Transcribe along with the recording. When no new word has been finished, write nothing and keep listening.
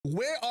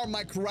Where are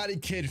my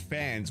Karate Kid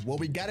fans? Well,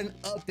 we got an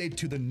update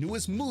to the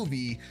newest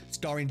movie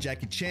starring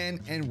Jackie Chan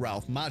and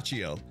Ralph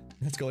Macchio.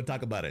 Let's go and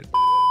talk about it.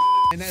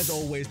 And as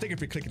always, thank you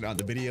for clicking on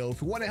the video.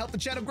 If you want to help the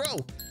channel grow,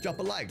 drop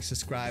a like,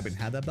 subscribe, and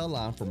have that bell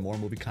on for more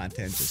movie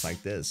content just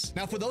like this.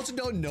 Now, for those who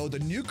don't know, the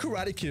new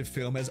Karate Kid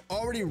film has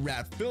already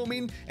wrapped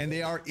filming and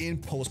they are in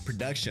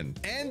post-production.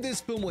 And this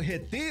film will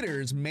hit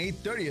theaters May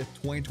 30th,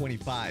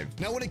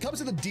 2025. Now, when it comes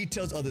to the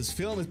details of this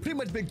film, it's pretty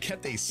much been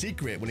kept a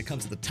secret when it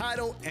comes to the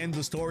title and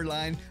the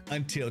storyline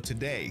until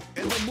today.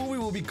 And the movie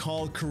will be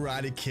called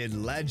Karate Kid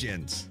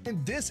Legends.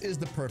 And this is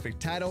the perfect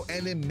title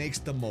and it makes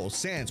the most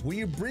sense. When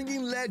you're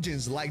bringing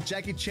legends like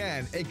Jackie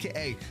Chan,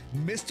 aka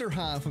Mr.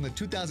 Han from the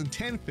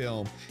 2010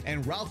 film,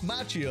 and Ralph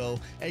Macchio,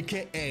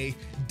 aka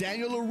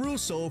Daniel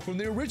LaRusso from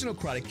the original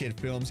Karate Kid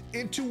films,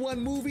 into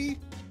one movie,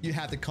 you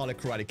have to call it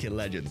Karate Kid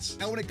Legends.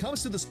 Now, when it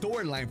comes to the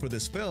storyline for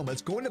this film,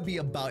 it's going to be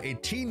about a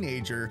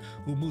teenager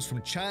who moves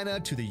from China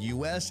to the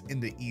US in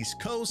the East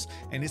Coast,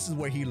 and this is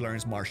where he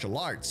learns martial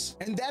arts.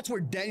 And that's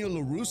where Daniel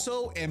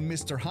LaRusso and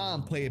Mr.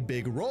 Han play a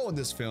big role in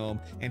this film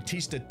and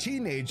teach the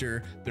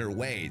teenager their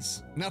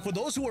ways. Now, for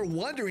those who are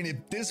wondering if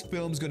this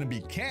film is going to be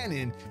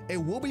canon, it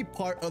will be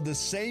part of the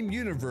same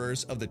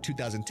universe of the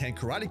 2010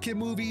 Karate Kid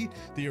movie,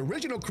 the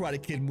original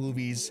Karate Kid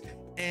movies,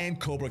 and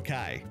Cobra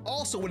Kai.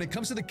 Also, when it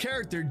comes to the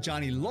character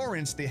Johnny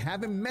Lawrence, they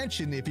haven't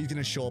mentioned if he's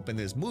gonna show up in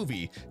this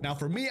movie. Now,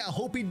 for me, I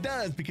hope he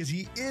does because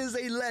he is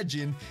a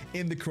legend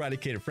in the Karate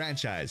Kid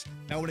franchise.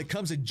 Now, when it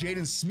comes to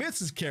Jaden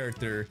Smith's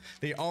character,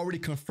 they already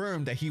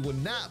confirmed that he will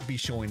not be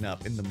showing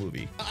up in the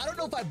movie. I don't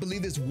know if I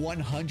believe this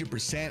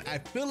 100%. I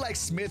feel like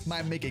Smith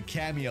might make a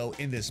cameo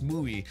in this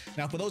movie.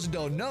 Now, for those who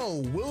don't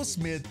know, Will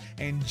Smith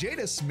and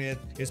Jada Smith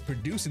is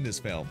producing this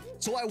film,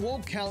 so I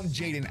won't count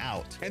Jaden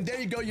out. And there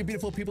you go, you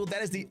beautiful people.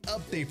 That is the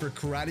update for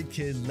Karate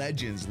Kid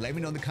Legends. Let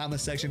me know in the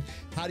comment section,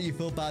 how do you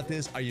feel about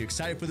this? Are you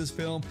excited for this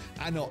film?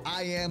 I know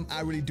I am.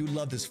 I really do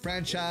love this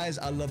franchise.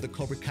 I love the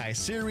Cobra Kai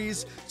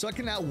series, so I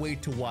cannot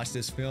wait to watch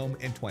this film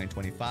in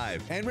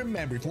 2025. And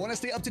remember, if you want to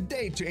stay up to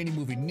date to any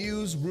movie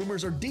news,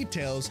 rumors, or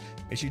details,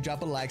 make sure you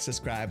drop a like,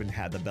 subscribe, and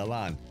have the bell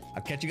on.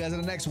 I'll catch you guys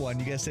in the next one.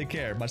 You guys take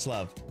care. Much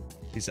love.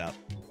 Peace out.